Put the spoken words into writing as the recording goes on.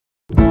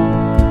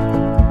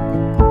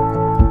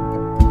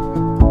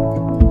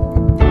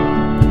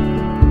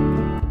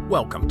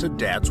Welcome to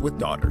Dads with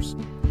Daughters.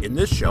 In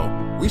this show,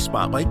 we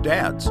spotlight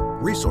dads,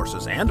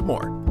 resources, and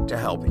more to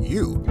help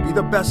you be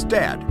the best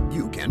dad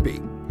you can be.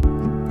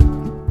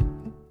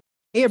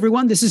 Hey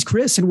everyone, this is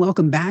Chris, and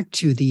welcome back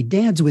to the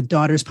Dads with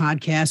Daughters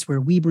podcast,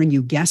 where we bring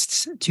you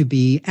guests to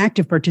be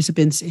active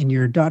participants in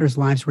your daughters'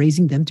 lives,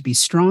 raising them to be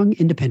strong,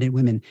 independent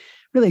women.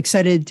 Really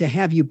excited to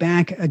have you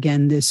back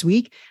again this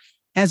week.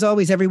 As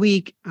always, every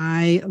week,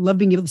 I love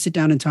being able to sit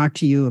down and talk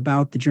to you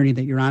about the journey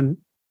that you're on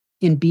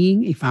in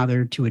being a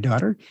father to a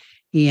daughter.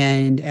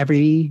 And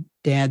every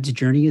dad's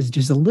journey is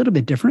just a little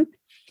bit different.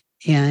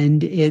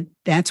 And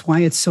that's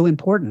why it's so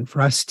important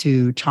for us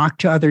to talk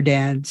to other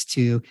dads,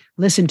 to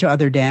listen to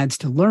other dads,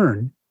 to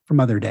learn from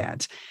other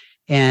dads.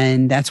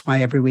 And that's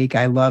why every week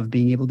I love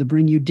being able to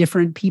bring you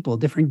different people,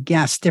 different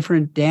guests,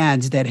 different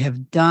dads that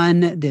have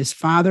done this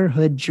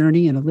fatherhood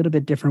journey in a little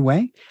bit different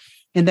way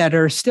and that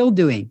are still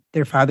doing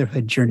their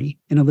fatherhood journey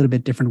in a little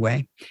bit different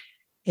way.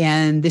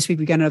 And this week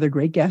we got another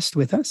great guest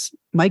with us.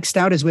 Mike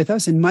Stout is with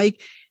us, and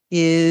Mike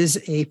is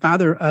a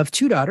father of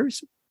two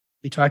daughters.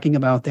 We'll be talking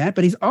about that,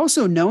 but he's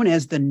also known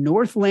as the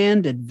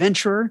Northland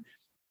Adventurer.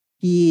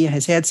 He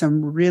has had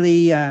some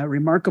really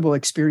remarkable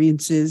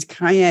experiences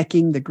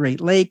kayaking the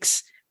Great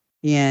Lakes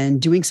and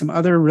doing some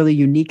other really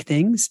unique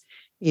things.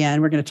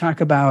 And we're going to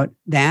talk about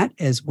that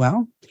as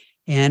well.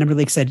 And I'm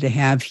really excited to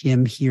have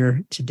him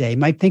here today.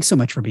 Mike, thanks so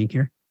much for being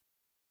here.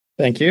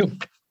 Thank you.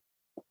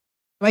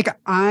 Mike,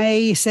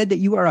 I said that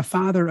you are a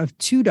father of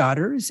two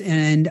daughters,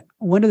 and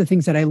one of the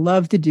things that I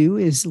love to do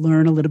is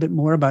learn a little bit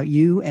more about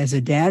you as a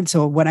dad.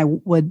 So what I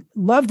would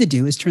love to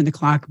do is turn the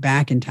clock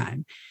back in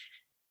time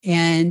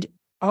and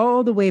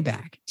all the way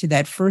back to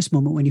that first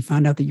moment when you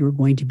found out that you were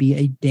going to be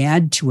a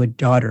dad to a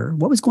daughter.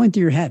 What was going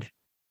through your head?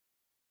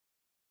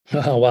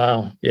 Oh,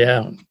 wow.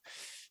 Yeah.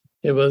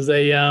 It was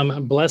a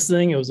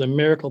blessing. It was a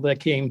miracle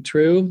that came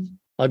true.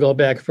 I'll go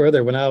back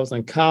further. When I was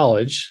in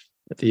college,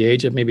 at the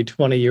age of maybe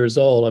 20 years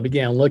old, I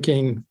began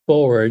looking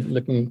forward,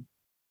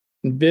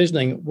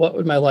 envisioning what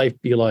would my life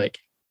be like.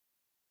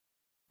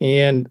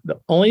 And the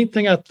only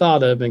thing I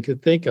thought of and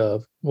could think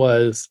of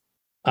was,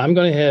 I'm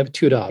going to have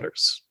two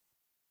daughters.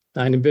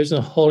 I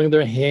envisioned holding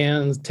their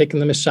hands,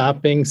 taking them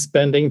shopping,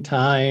 spending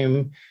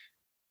time.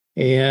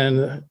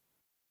 And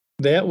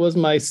that was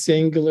my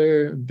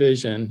singular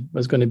vision,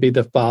 was going to be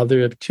the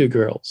father of two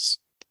girls.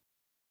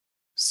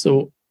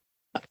 So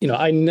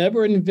I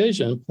never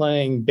envisioned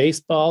playing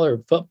baseball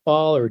or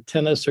football or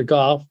tennis or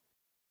golf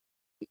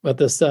with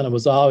the son. It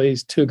was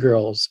always two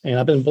girls, and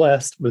I've been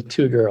blessed with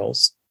two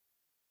girls.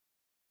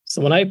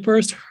 So when I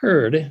first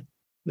heard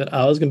that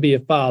I was going to be a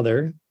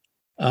father,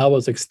 I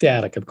was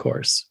ecstatic, of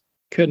course.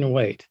 Couldn't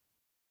wait.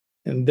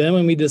 And then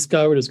when we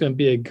discovered it was going to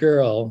be a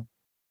girl,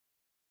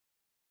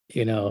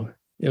 it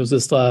was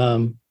just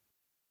a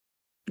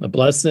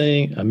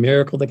blessing, a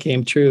miracle that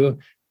came true.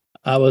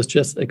 I was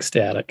just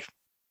ecstatic.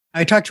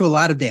 I talk to a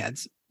lot of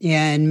dads,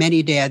 and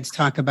many dads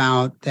talk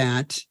about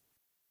that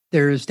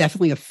there's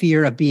definitely a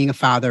fear of being a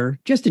father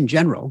just in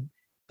general,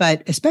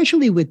 but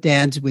especially with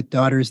dads with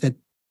daughters, that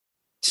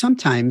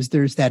sometimes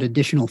there's that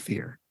additional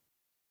fear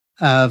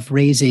of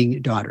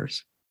raising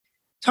daughters.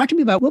 Talk to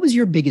me about, what was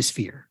your biggest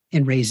fear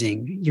in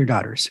raising your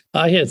daughters?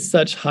 I had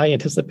such high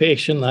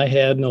anticipation. I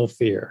had no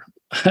fear.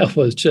 I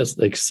was just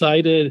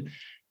excited.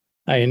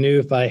 I knew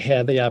if I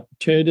had the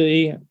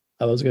opportunity,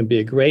 I was going to be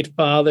a great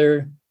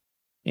father.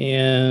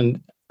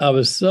 And I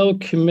was so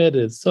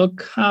committed, so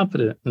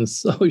confident, and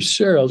so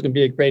sure I was going to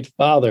be a great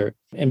father.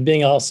 And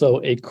being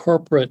also a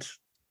corporate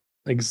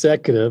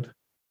executive,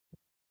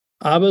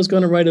 I was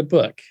going to write a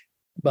book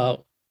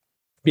about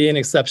being an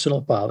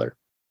exceptional father.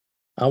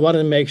 I wanted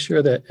to make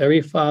sure that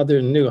every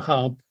father knew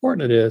how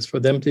important it is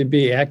for them to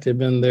be active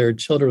in their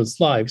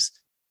children's lives,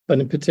 but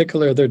in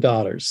particular, their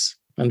daughters.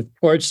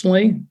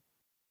 Unfortunately,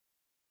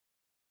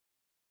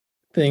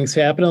 things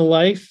happen in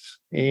life,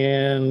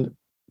 and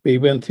we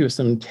went through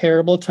some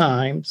terrible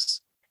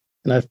times,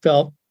 and I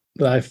felt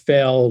that I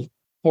failed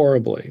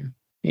horribly.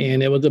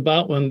 And it was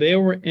about when they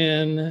were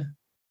in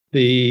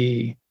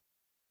the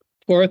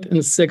 4th and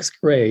 6th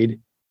grade,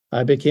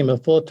 I became a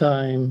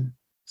full-time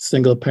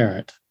single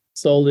parent,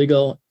 so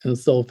legal and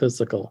so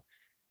physical.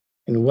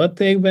 And what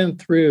they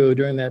went through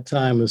during that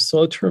time was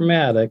so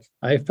traumatic,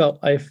 I felt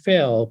I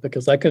failed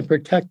because I couldn't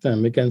protect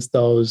them against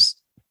those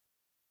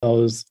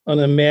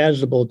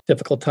unimaginable,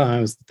 difficult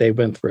times that they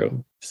went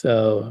through.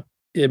 So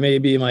it may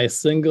be my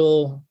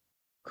single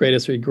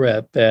greatest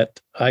regret that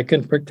I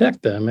can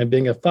protect them. And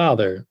being a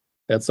father,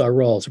 that's our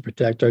role, to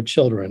protect our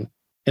children,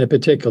 and in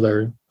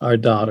particular, our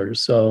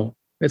daughters. So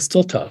it's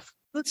still tough.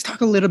 Let's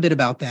talk a little bit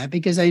about that,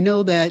 because I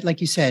know that,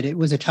 like you said, it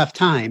was a tough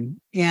time.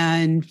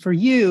 And for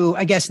you,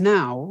 I guess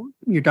now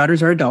your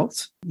daughters are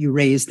adults, you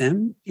raise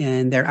them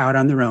and they're out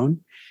on their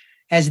own.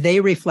 As they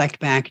reflect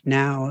back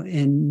now,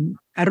 and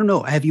I don't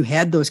know, have you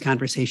had those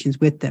conversations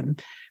with them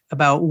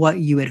about what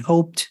you had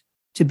hoped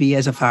to be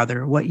as a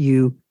father, what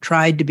you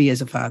tried to be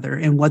as a father,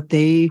 and what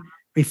they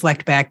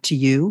reflect back to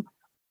you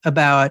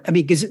about, I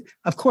mean, because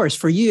of course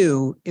for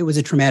you, it was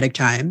a traumatic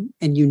time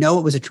and you know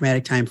it was a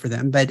traumatic time for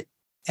them. But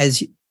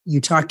as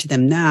you talk to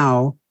them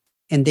now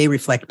and they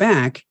reflect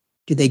back,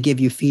 do they give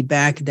you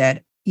feedback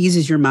that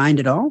eases your mind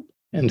at all?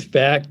 In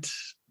fact,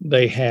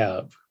 they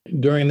have.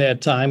 During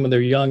that time when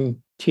they're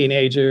young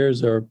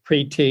teenagers or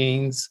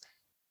preteens,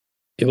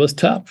 it was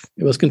tough.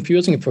 It was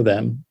confusing for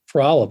them,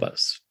 for all of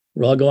us.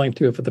 We're all going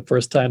through it for the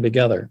first time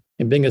together.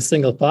 And being a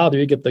single father,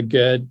 you get the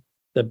good,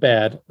 the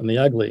bad, and the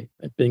ugly.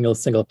 And being a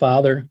single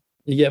father,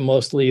 you get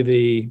mostly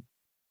the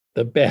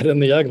bad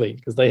and the ugly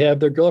because they have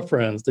their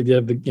girlfriends to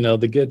give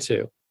the good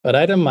to. But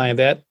I didn't mind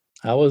that.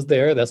 I was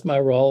there. That's my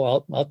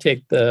role. I'll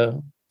take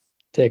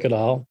it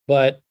all.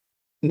 But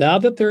now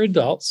that they're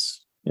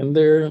adults in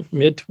their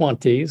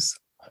mid-20s,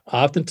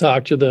 I often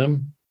talk to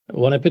them,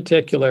 one in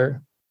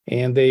particular,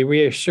 and they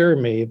reassure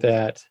me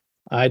that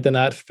I did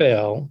not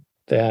fail,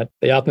 that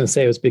they often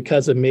say it was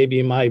because of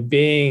maybe my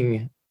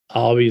being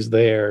always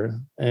there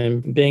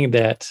and being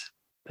that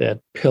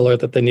pillar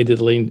that they needed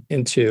to lean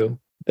into,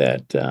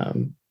 that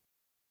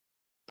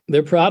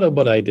they're proud of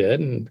what I did,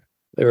 and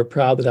they were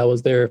proud that I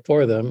was there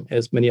for them,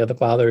 as many other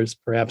fathers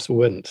perhaps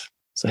wouldn't.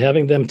 So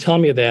having them tell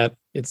me that,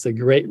 it's a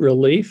great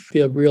relief,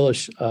 feel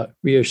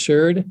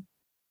reassured,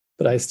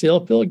 but I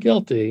still feel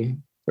guilty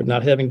for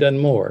not having done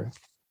more.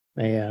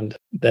 And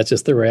that's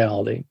just the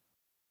reality.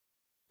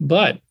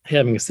 But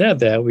having said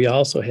that, we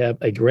also have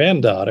a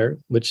granddaughter,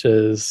 which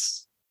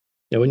is,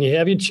 when you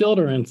have your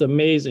children, it's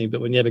amazing.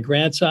 But when you have a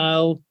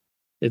grandchild,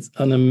 it's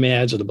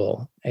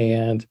unimaginable.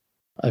 And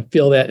I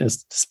feel that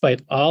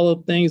despite all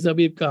the things that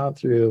we've gone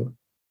through,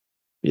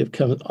 we have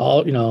come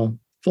all,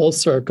 full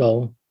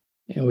circle,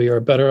 and we are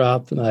better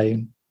off than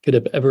I could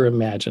have ever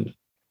imagined.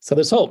 So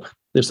there's hope.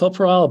 There's hope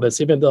for all of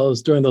us, even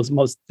during those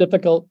most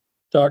difficult,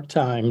 dark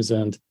times,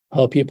 and I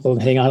hope people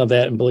hang on to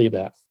that and believe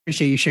that.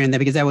 Appreciate you sharing that,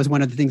 because that was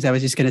one of the things I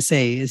was just going to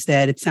say, is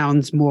that it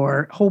sounds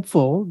more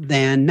hopeful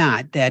than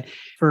not, that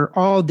for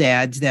all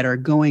dads that are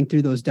going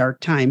through those dark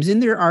times,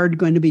 and there are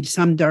going to be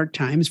some dark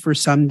times for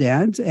some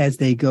dads as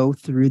they go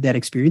through that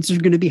experience, there's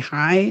going to be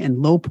high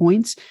and low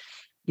points,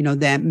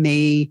 that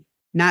may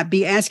not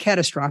be as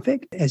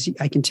catastrophic as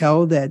I can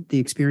tell that the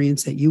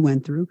experience that you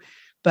went through,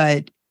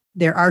 but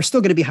there are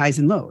still going to be highs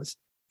and lows.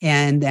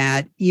 And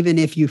that even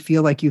if you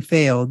feel like you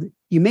failed,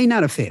 you may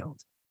not have failed,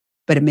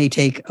 but it may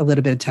take a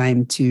little bit of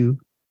time to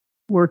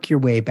work your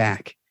way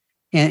back.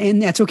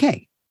 And that's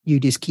okay. You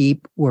just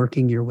keep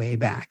working your way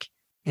back.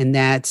 And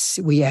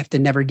we have to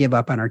never give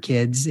up on our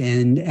kids.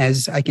 And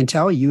as I can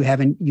tell, you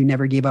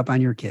never gave up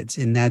on your kids.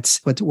 And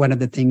that's what's one of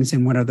the things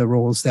and one of the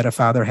roles that a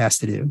father has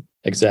to do.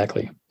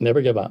 Exactly.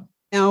 Never give up.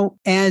 Now,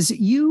 as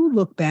you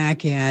look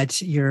back at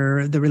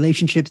the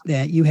relationships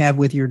that you have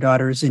with your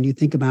daughters and you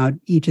think about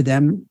each of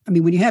them, I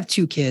mean, when you have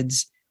two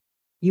kids,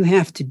 you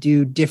have to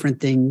do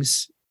different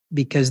things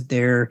because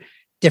they're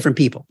different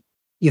people.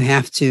 You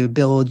have to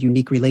build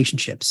unique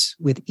relationships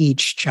with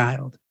each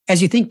child.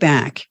 As you think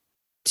back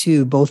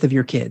to both of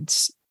your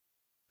kids,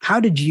 how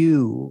did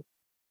you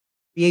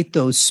create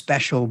those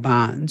special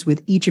bonds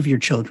with each of your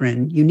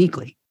children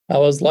uniquely? I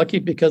was lucky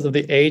because of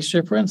the age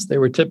difference. They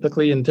were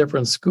typically in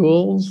different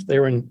schools. They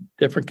were in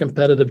different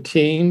competitive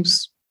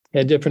teams,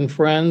 had different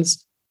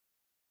friends.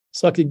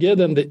 So I could give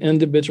them the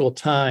individual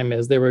time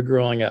as they were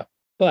growing up.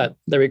 But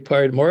they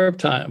required more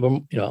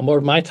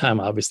of my time,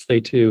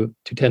 obviously, to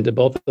tend to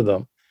both of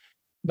them.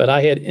 But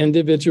I had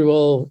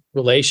individual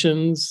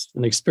relations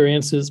and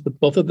experiences with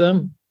both of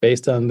them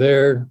based on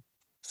their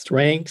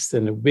strengths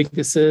and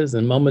weaknesses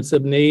and moments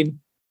of need.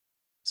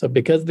 So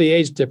because of the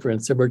age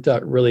difference, it worked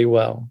out really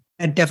well.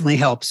 That definitely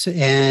helps.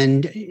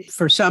 And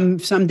for some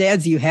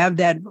dads, you have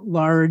that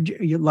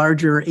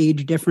larger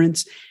age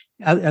difference.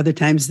 Other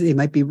times they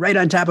might be right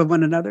on top of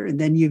one another. And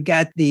then you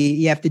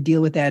have to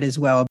deal with that as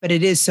well. But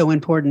it is so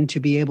important to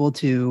be able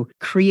to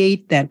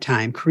create that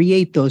time,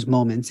 create those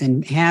moments,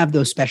 and have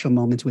those special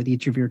moments with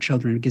each of your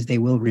children, because they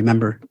will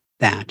remember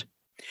that.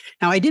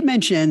 Now, I did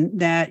mention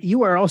that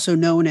you are also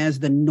known as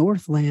the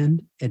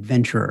Northland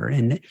Adventurer.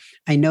 And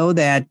I know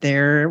that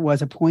there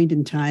was a point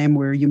in time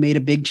where you made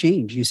a big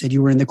change. You said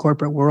you were in the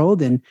corporate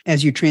world. And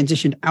as you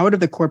transitioned out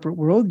of the corporate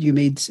world, you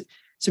made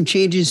some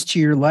changes to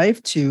your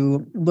life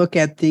to look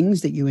at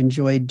things that you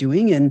enjoyed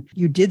doing, and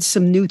you did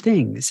some new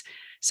things.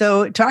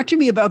 So talk to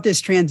me about this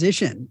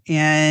transition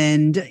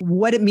and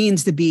what it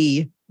means to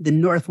be the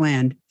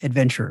Northland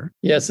Adventurer.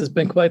 Yes, it's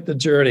been quite the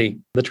journey.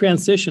 The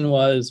transition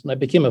was when I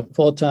became a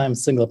full-time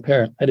single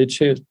parent. I had to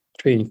choose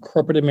between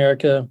corporate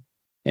America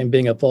and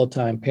being a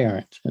full-time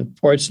parent. And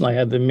fortunately, I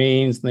had the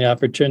means and the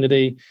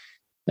opportunity,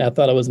 and I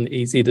thought it was an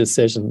easy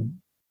decision.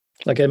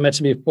 Like I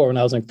mentioned before, when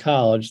I was in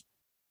college,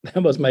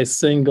 that was my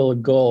single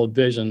goal,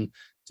 vision,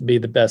 to be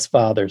the best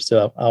father.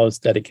 So I was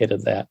dedicated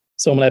to that.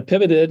 So when I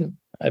pivoted,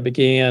 I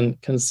began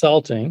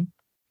consulting.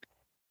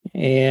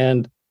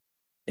 And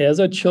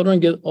as our children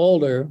get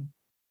older,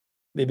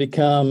 they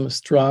become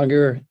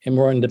stronger and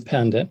more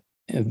independent.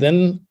 And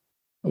then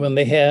when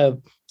they have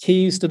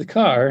keys to the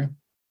car,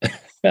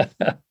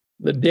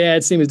 the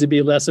dad seems to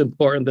be less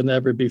important than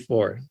ever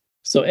before.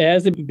 So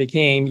as they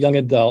became young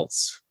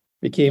adults,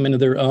 became into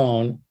their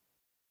own,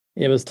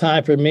 it was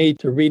time for me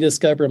to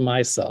rediscover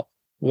myself.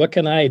 What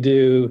can I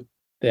do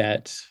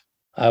that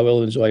I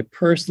will enjoy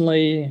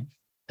personally,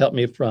 help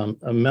me from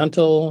a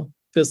mental,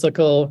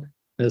 physical,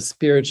 and a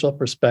spiritual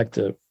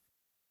perspective?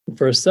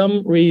 For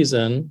some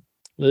reason,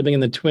 living in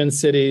the Twin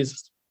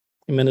Cities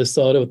in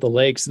Minnesota with the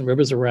lakes and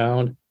rivers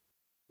around,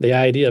 the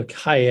idea of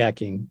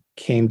kayaking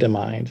came to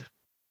mind.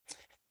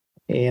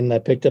 And I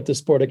picked up the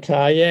sport of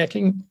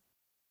kayaking,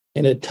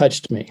 and it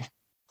touched me.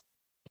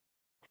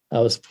 I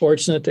was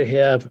fortunate to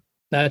have,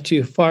 not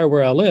too far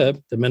where I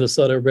live, the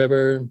Minnesota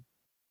River,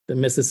 the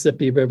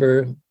Mississippi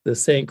River, the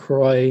St.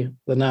 Croix,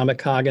 the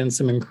Namakagon,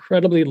 some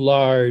incredibly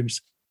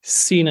large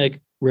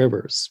scenic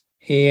rivers.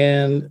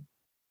 And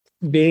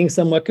being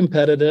somewhat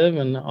competitive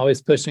and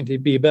always pushing to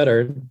be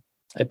better,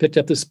 I picked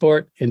up the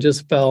sport and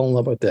just fell in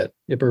love with it.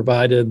 It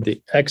provided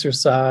the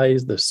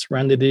exercise, the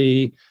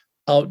serenity,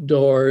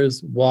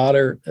 outdoors,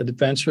 water,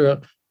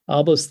 adventure,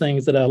 all those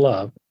things that I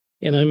love.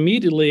 And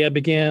immediately I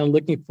began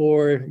looking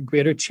for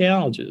greater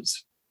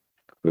challenges,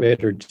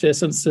 greater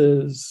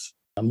distances,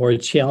 more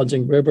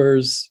challenging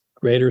rivers,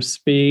 greater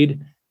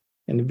speed.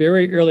 And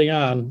very early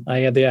on, I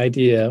had the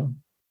idea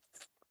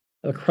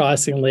of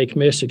crossing Lake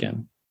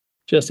Michigan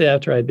just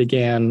after I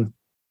began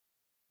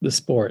the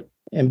sport.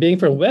 And being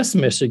from West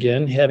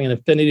Michigan, having an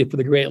affinity for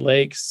the Great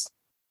Lakes,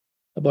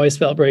 I've always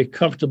felt very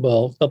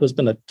comfortable. Felt there's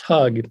been a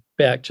tug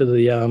back to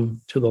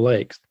the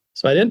lakes.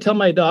 So I didn't tell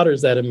my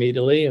daughters that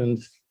immediately,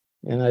 and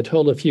I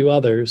told a few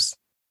others,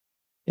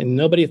 and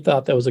nobody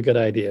thought that was a good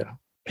idea.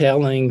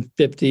 Paddling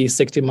 50,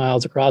 60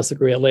 miles across the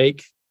Great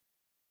Lake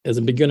as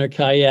a beginner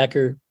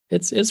kayaker,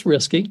 it's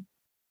risky.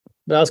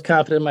 But I was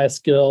confident in my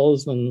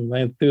skills and my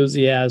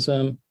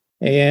enthusiasm.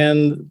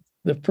 And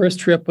the first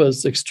trip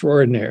was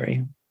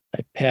extraordinary.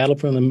 I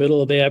paddled from the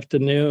middle of the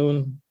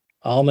afternoon,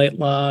 all night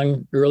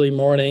long, early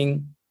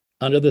morning,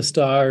 under the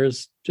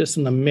stars, just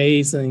an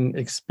amazing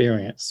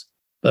experience.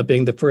 But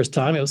being the first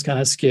time, it was kind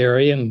of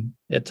scary and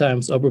at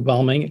times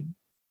overwhelming,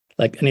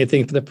 like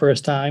anything for the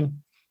first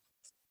time.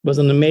 It was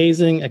an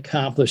amazing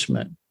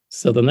accomplishment.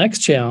 So the next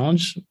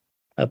challenge,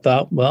 I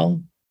thought,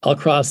 well, I'll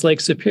cross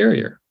Lake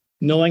Superior.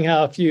 Knowing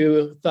how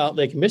few thought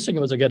Lake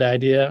Michigan was a good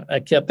idea,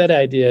 I kept that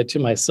idea to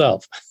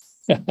myself.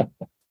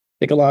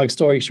 Make a long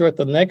story short,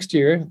 the next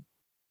year,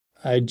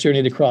 I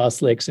journeyed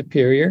across Lake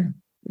Superior.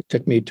 It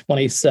took me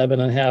 27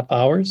 and a half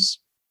hours.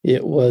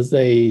 It was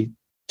a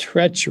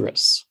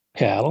treacherous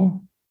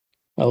paddle.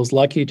 I was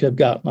lucky to have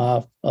gotten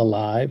off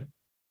alive.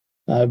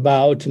 I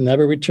vowed to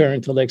never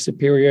return to Lake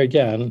Superior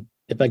again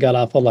if I got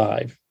off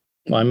alive.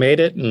 Well, I made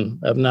it, and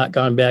I've not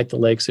gone back to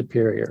Lake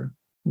Superior.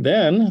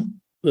 Then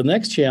the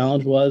next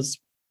challenge was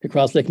to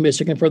cross Lake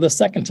Michigan for the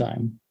second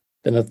time,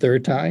 then a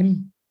third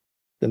time,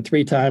 then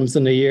 3 times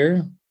in a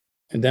year,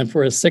 and then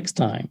for a 6th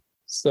time.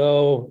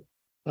 So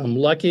I'm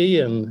lucky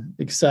and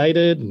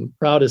excited and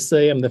proud to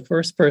say I'm the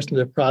first person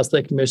to cross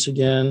Lake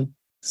Michigan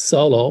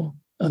solo,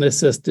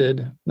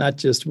 unassisted, not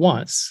just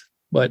once,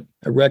 but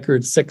a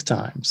record 6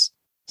 times.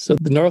 So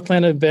the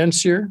Northland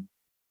Adventure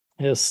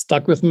has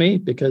stuck with me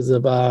because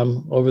of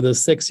over the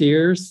 6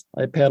 years,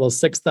 I paddled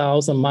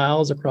 6,000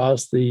 miles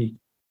across the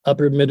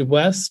upper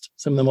Midwest,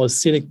 some of the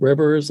most scenic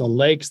rivers and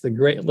lakes, the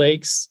Great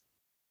Lakes,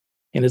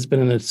 and it's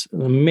been an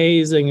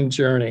amazing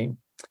journey.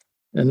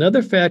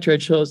 Another factor I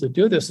chose to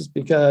do this is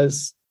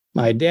because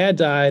my dad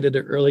died at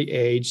an early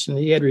age, and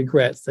he had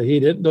regrets that he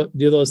didn't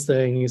do those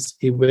things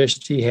he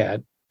wished he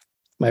had.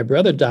 My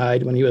brother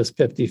died when he was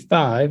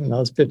 55, and I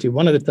was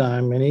 51 at the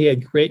time, and he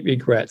had great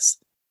regrets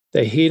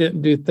that he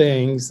didn't do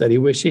things that he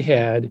wished he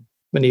had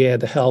when he had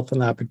the health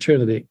and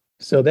opportunity.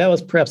 So that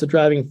was perhaps a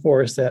driving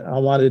force that I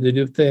wanted to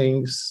do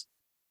things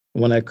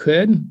when I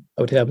could.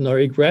 I would have no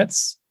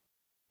regrets,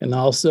 and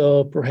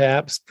also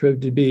perhaps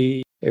prove to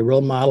be a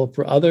role model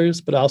for others,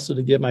 but also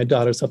to give my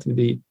daughter something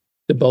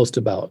to boast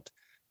about.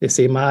 They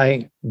say,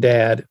 my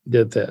dad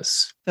did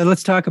this. So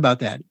let's talk about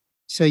that.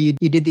 So you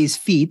did these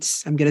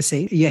feats, I'm going to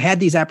say, you had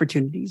these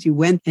opportunities. You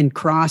went and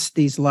crossed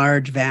these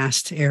large,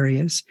 vast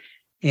areas,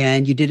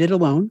 and you did it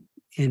alone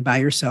and by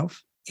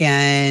yourself.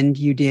 And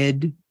you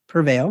did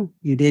prevail.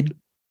 You did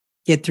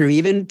get through,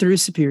 even through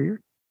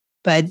Superior.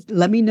 But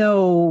let me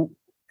know,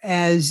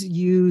 as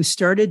you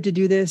started to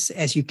do this,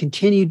 as you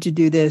continued to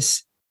do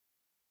this,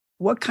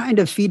 what kind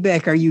of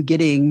feedback are you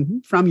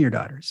getting from your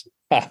daughters?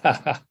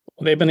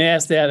 They've been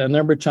asked that a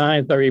number of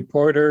times by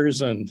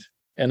reporters and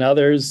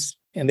others,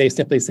 and they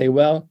simply say,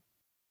 well,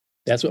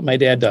 that's what my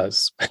dad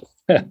does.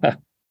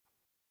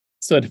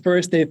 So at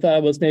first they thought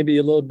it was maybe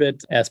a little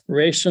bit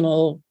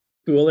aspirational,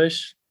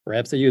 foolish.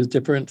 Perhaps they used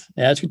different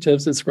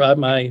adjectives to describe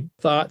my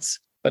thoughts,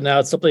 but now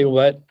it's simply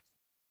what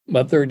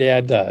their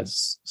dad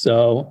does.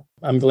 So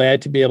I'm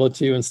glad to be able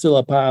to instill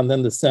upon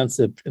them the sense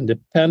of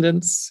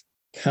independence,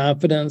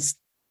 confidence,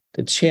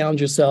 to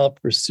challenge yourself,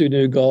 pursue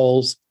new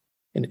goals.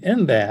 And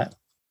in that,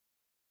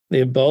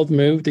 they've both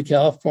moved to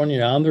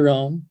California on their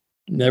own,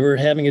 never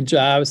having a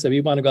job. So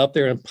we want to go out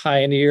there and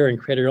pioneer and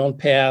create our own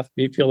path.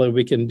 We feel that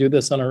we can do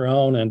this on our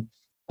own. And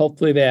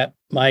hopefully that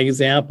my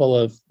example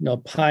of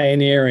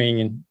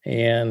pioneering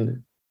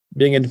and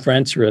being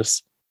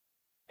adventurous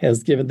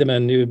has given them a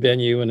new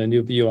venue and a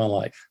new view on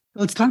life.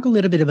 Let's talk a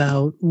little bit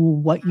about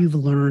what you've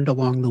learned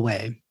along the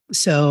way.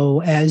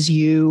 So as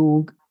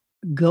you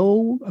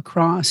go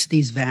across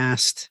these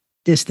vast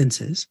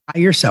distances by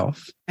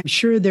yourself, I'm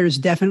sure there's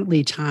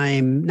definitely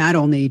time not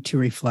only to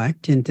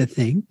reflect and to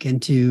think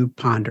and to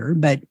ponder,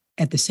 but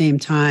at the same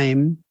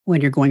time,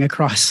 when you're going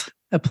across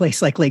a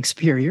place like Lake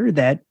Superior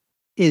that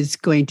is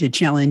going to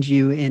challenge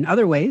you in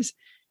other ways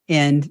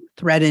and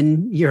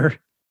threaten your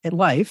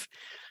life,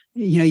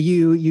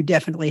 you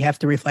definitely have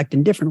to reflect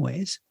in different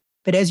ways.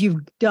 But as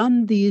you've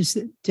done these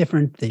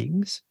different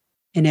things,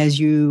 and as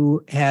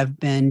you have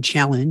been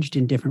challenged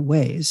in different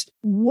ways,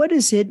 how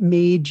has it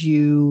made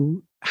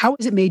you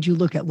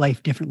look at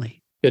life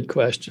differently? Good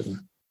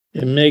question.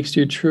 It makes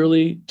you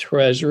truly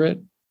treasure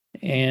it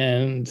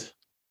and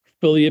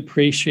fully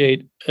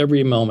appreciate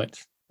every moment,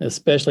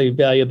 especially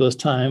value those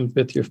times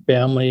with your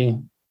family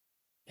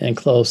and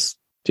close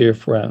dear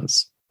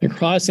friends. And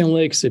crossing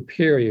Lake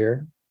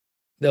Superior,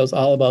 that was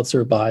all about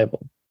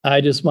survival.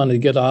 I just wanted to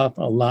get off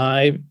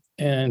alive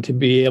and to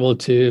be able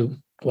to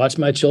watch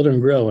my children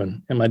grow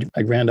and my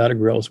granddaughter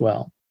grow as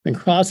well. And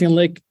crossing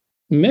Lake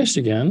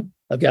Michigan,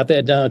 I've got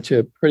that down to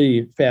a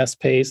pretty fast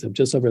pace of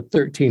just over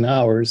 13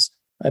 hours.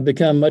 I've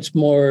become much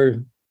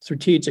more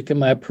strategic in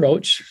my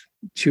approach,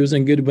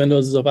 choosing good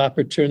windows of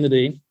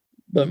opportunity.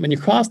 But when you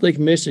cross Lake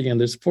Michigan,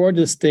 there's 4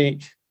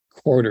 distinct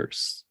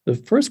quarters. The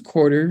first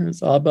quarter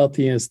is all about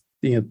the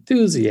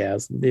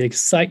enthusiasm, the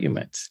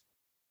excitement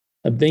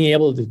of being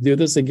able to do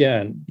this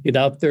again. Get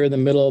out there in the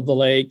middle of the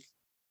lake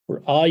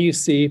where all you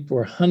see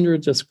for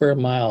hundreds of square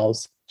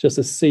miles, just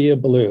a sea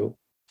of blue.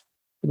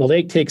 The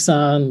lake takes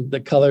on the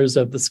colors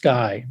of the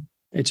sky.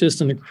 It's just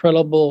an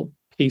incredible,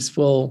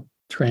 peaceful,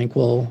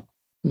 tranquil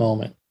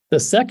moment. The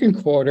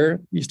second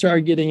quarter, you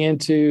start getting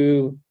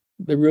into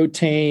the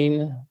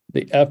routine,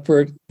 the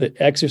effort, the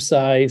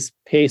exercise,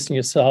 pacing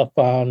yourself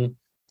on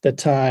the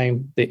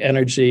time, the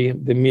energy,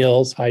 the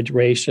meals,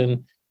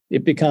 hydration.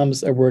 It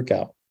becomes a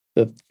workout.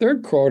 The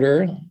third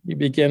quarter, you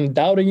begin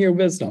doubting your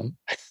wisdom.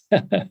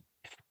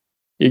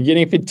 You're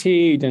getting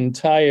fatigued and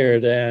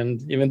tired,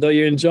 and even though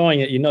you're enjoying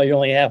it, you're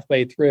only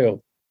halfway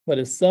through. But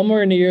it's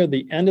somewhere near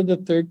the end of the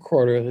third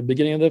quarter, the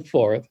beginning of the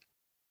fourth,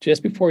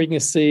 just before you can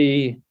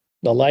see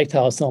the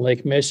lighthouse on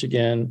Lake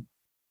Michigan,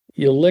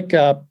 you look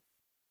up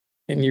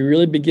and you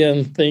really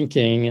begin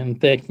thinking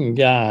and thanking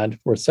God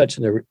for such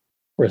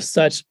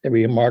a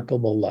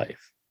remarkable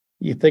life.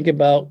 You think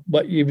about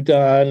what you've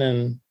done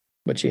and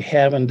what you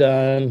haven't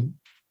done,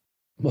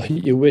 what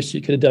you wish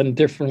you could have done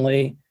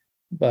differently,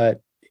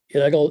 but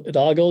it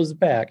all goes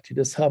back to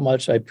just how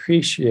much I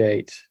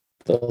appreciate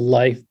the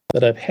life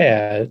that I've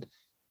had,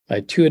 my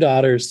 2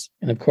 daughters,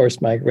 and of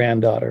course, my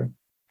granddaughter.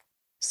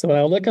 So when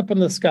I look up in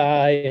the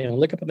sky and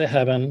look up in the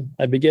heaven,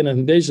 I begin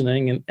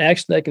envisioning, and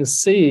actually I can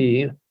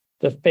see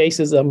the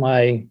faces of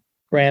my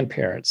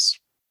grandparents,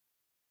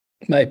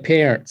 my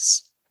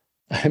parents.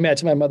 I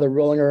imagine my mother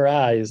rolling her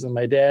eyes and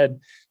my dad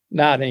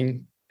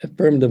nodding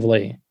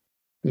affirmatively.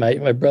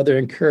 My brother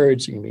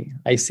encouraging me.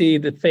 I see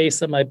the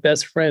face of my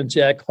best friend,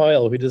 Jack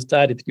Hoyle, who just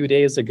died a few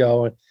days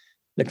ago, and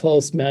the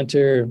close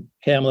mentor,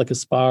 Pamela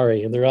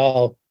Kaspari, and they're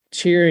all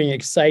cheering,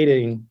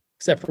 exciting,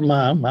 except for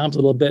Mom. Mom's a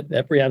little bit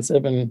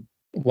apprehensive and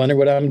wonder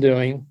what I'm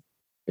doing.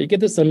 But you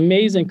get this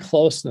amazing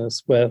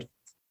closeness with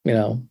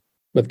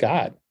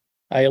God.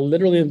 I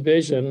literally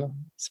envision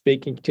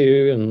speaking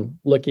to and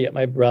looking at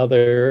my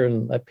brother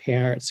and my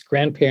parents,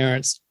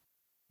 grandparents,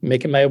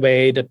 making my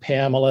way to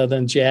Pamela,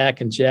 then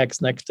Jack, and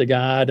Jack's next to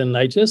God. And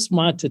I just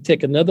want to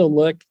take another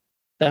look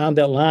down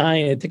that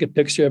line and take a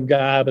picture of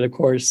God. But of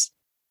course,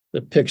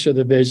 the picture,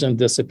 the vision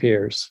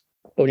disappears.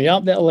 But when you're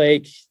out in that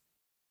lake,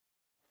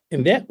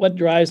 and that's what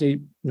drives me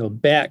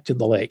back to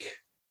the lake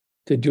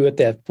to do it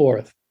that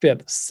 4th,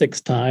 5th,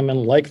 6th time,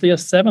 and likely a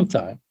 7th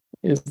time,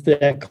 is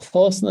that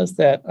closeness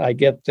that I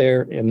get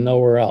there and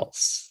nowhere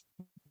else.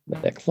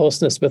 That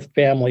closeness with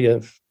family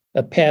of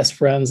past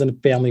friends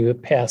and family who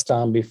have passed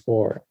on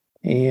before.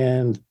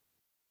 And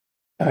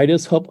I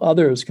just hope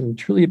others can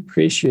truly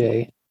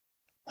appreciate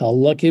how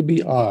lucky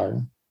we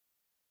are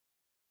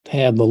to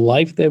have the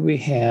life that we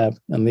have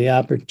and the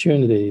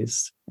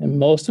opportunities. And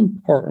most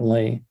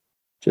importantly,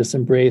 just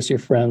embrace your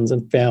friends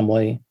and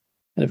family.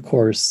 And of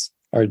course,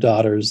 our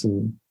daughters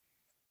and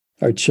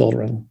our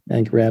children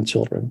and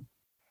grandchildren.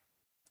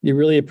 You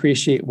really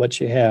appreciate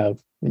what you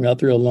have when you're out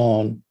there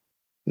alone.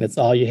 And it's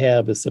all you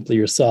have is simply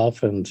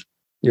yourself and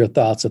your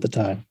thoughts at the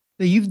time.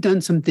 So you've done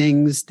some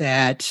things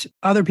that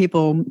other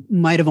people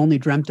might have only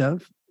dreamt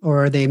of,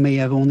 or they may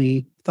have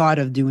only thought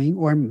of doing,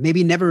 or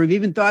maybe never have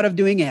even thought of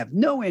doing, have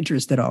no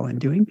interest at all in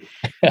doing.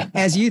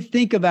 As you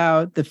think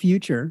about the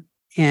future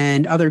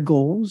and other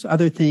goals,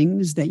 other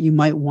things that you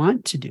might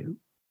want to do,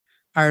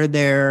 are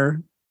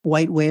there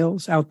white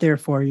whales out there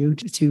for you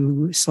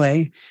to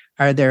slay?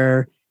 Are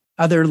there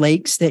other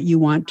lakes that you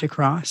want to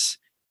cross?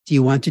 Do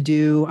you want to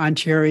do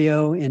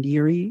Ontario and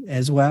Erie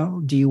as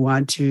well? Do you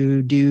want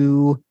to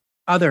do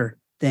other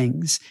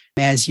things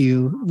as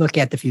you look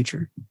at the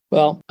future?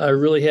 Well, I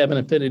really have an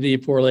affinity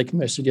for Lake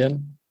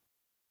Michigan.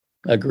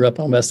 I grew up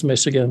in West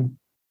Michigan.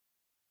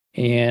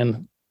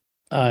 and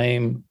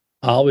I'm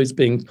always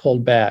being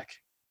pulled back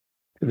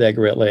to that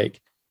Great Lake.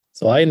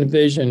 So I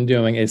envision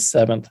doing a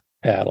 7th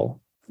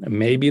paddle, and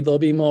maybe there'll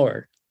be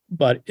more,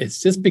 but it's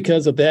just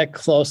because of that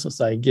closeness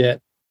I get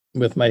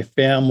with my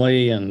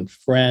family and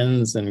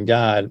friends and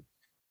God.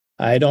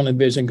 I don't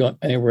envision going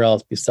anywhere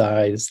else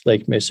besides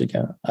Lake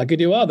Michigan. I could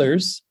do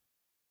others,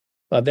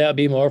 but that would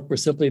be more for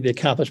simply the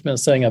accomplishment of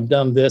saying, I've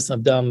done this,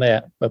 I've done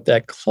that. But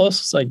that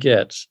closest I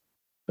get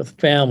with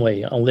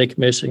family on Lake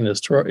Michigan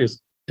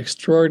is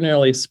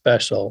extraordinarily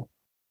special.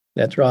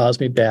 That draws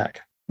me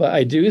back. But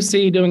I do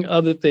see doing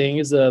other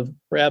things of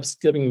perhaps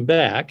giving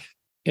back.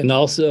 And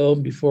also,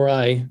 before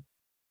I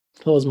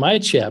close my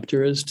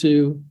chapter, is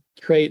to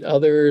create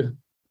other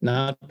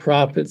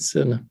nonprofits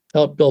and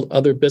help build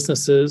other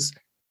businesses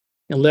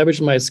and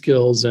leverage my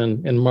skills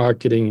in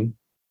marketing,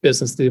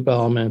 business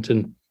development,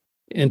 and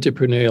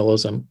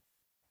entrepreneurialism.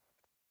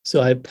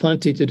 So I have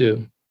plenty to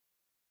do,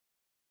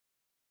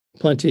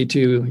 plenty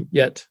to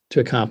yet to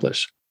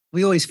accomplish.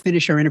 We always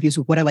finish our interviews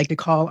with what I like to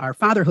call our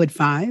Fatherhood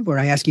 5, where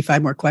I ask you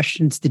 5 more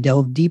questions to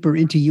delve deeper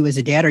into you as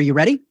a dad. Are you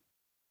ready?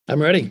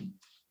 I'm ready.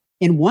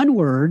 In one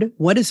word,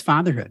 what is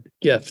fatherhood?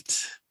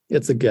 Gift.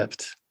 It's a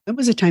gift. When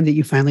was the time that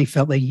you finally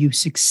felt like you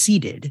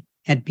succeeded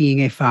at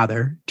being a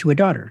father to a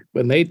daughter?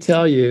 When they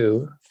tell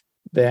you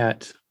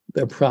that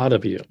they're proud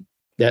of you,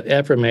 that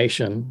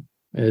affirmation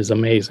is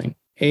amazing.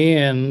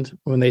 And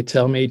when they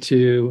tell me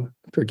to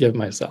forgive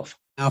myself.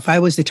 Now, if I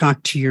was to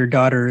talk to your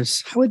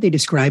daughters, how would they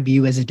describe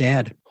you as a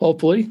dad?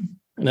 Hopefully,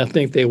 and I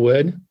think they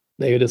would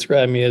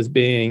describe me as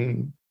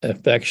being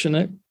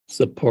affectionate,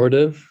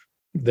 supportive,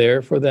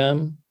 there for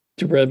them,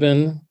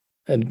 driven,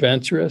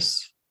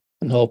 adventurous,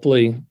 and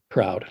hopefully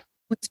proud.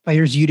 What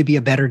inspires you to be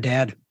a better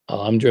dad?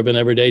 I'm driven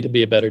every day to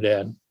be a better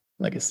dad.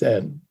 Like I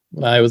said,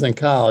 when I was in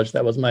college,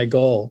 that was my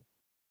goal.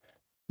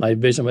 My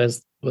vision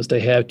was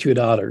to have 2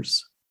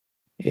 daughters.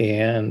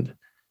 And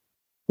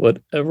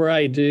whatever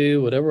I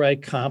do, whatever I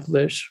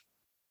accomplish,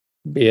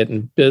 be it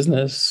in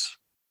business,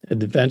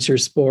 adventure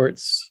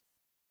sports,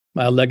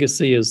 my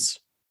legacy is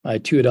my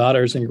 2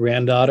 daughters and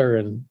granddaughter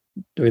and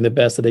doing the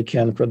best that I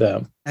can for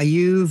them. Now,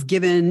 you've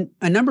given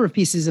a number of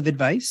pieces of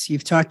advice.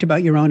 You've talked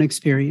about your own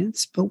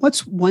experience, but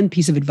what's one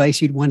piece of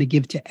advice you'd want to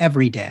give to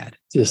every dad?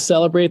 To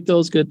celebrate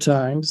those good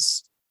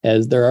times,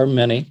 as there are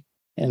many,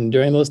 and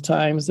during those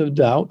times of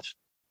doubt,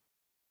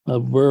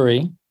 of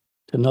worry,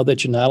 to know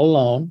that you're not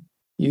alone.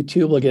 You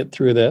too will get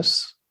through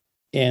this,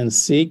 and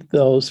seek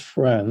those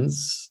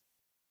friends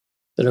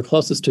that are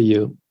closest to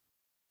you,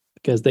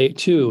 because they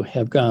too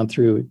have gone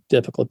through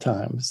difficult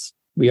times.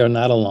 We are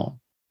not alone.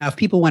 Now, if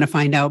people want to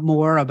find out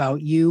more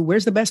about you,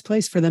 where's the best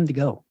place for them to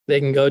go? They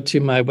can go to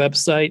my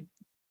website,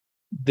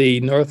 the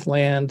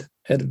Northland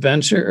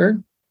Adventurer,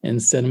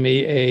 and send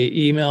me an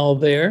email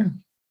there.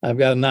 I've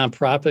got a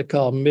nonprofit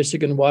called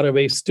Michigan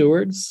Waterway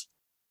Stewards.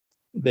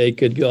 They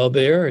could go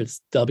there. It's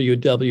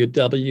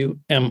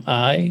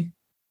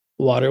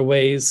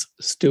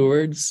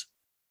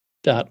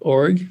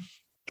www.miwaterwaysstewards.org,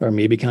 or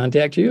maybe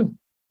contact you.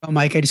 Well,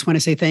 Mike, I just want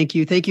to say thank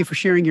you. Thank you for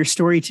sharing your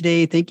story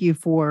today. Thank you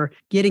for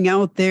getting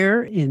out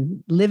there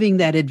and living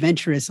that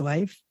adventurous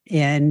life.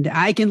 And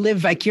I can live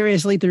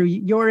vicariously through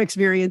your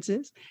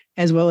experiences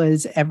as well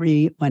as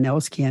everyone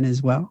else can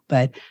as well.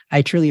 But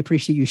I truly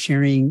appreciate you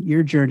sharing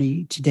your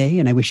journey today,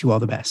 and I wish you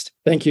all the best.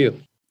 Thank you.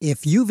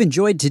 If you've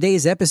enjoyed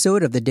today's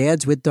episode of the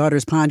Dads with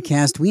Daughters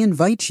podcast, we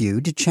invite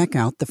you to check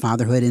out the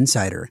Fatherhood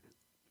Insider.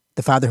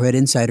 The Fatherhood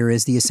Insider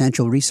is the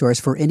essential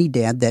resource for any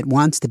dad that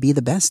wants to be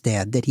the best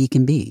dad that he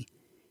can be.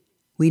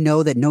 We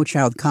know that no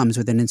child comes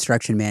with an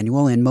instruction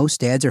manual, and most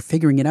dads are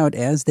figuring it out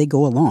as they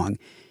go along.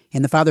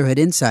 And the Fatherhood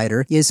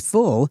Insider is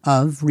full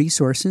of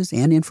resources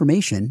and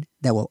information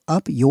that will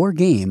up your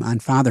game on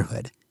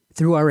fatherhood.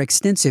 Through our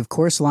extensive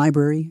course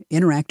library,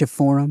 interactive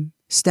forum,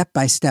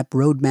 step-by-step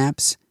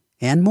roadmaps,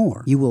 and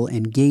more, you will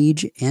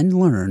engage and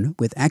learn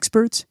with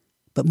experts,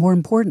 but more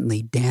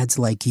importantly, dads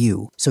like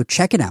you. So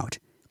check it out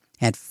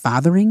at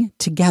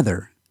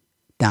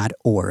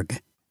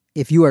fatheringtogether.org.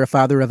 If you are a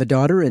father of a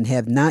daughter and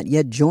have not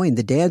yet joined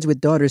the Dads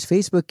with Daughters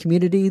Facebook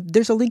community,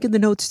 there's a link in the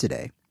notes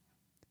today.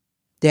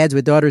 Dads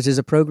with Daughters is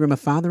a program of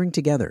fathering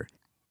together.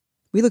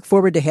 We look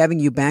forward to having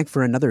you back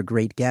for another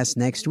great guest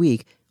next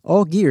week,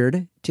 all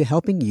geared to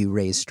helping you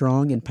raise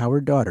strong,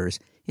 empowered daughters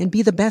and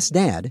be the best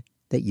dad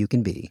that you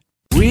can be.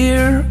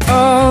 We're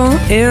all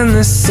in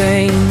the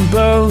same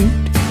boat,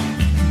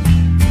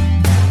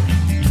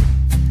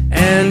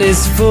 and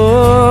it's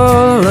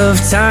full of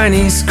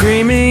tiny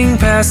screaming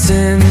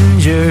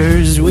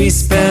passengers. We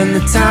spend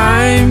the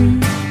time,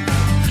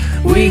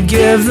 we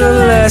give the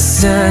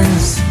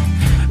lessons,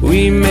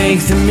 we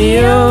make the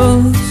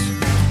meals,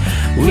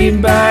 we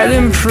buy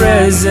them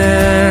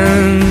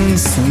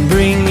presents.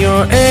 Bring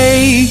your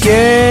A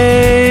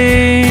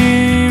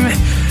game,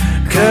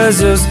 'cause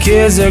those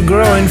kids are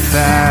growing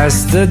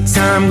fast. The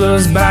time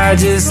goes by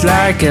just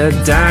like a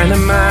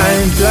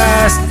dynamite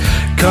blast.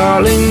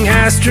 Calling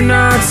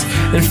astronauts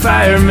and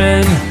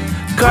firemen,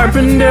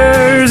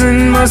 carpenters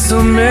and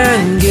muscle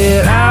men.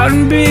 Get out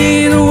and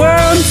be the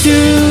world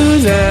to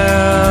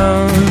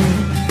them.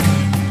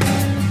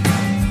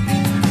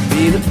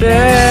 Be the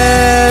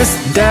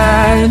best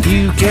dad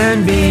you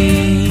can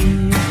be.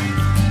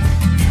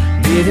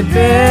 Be the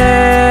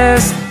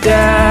best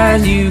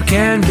dad you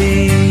can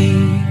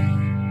be.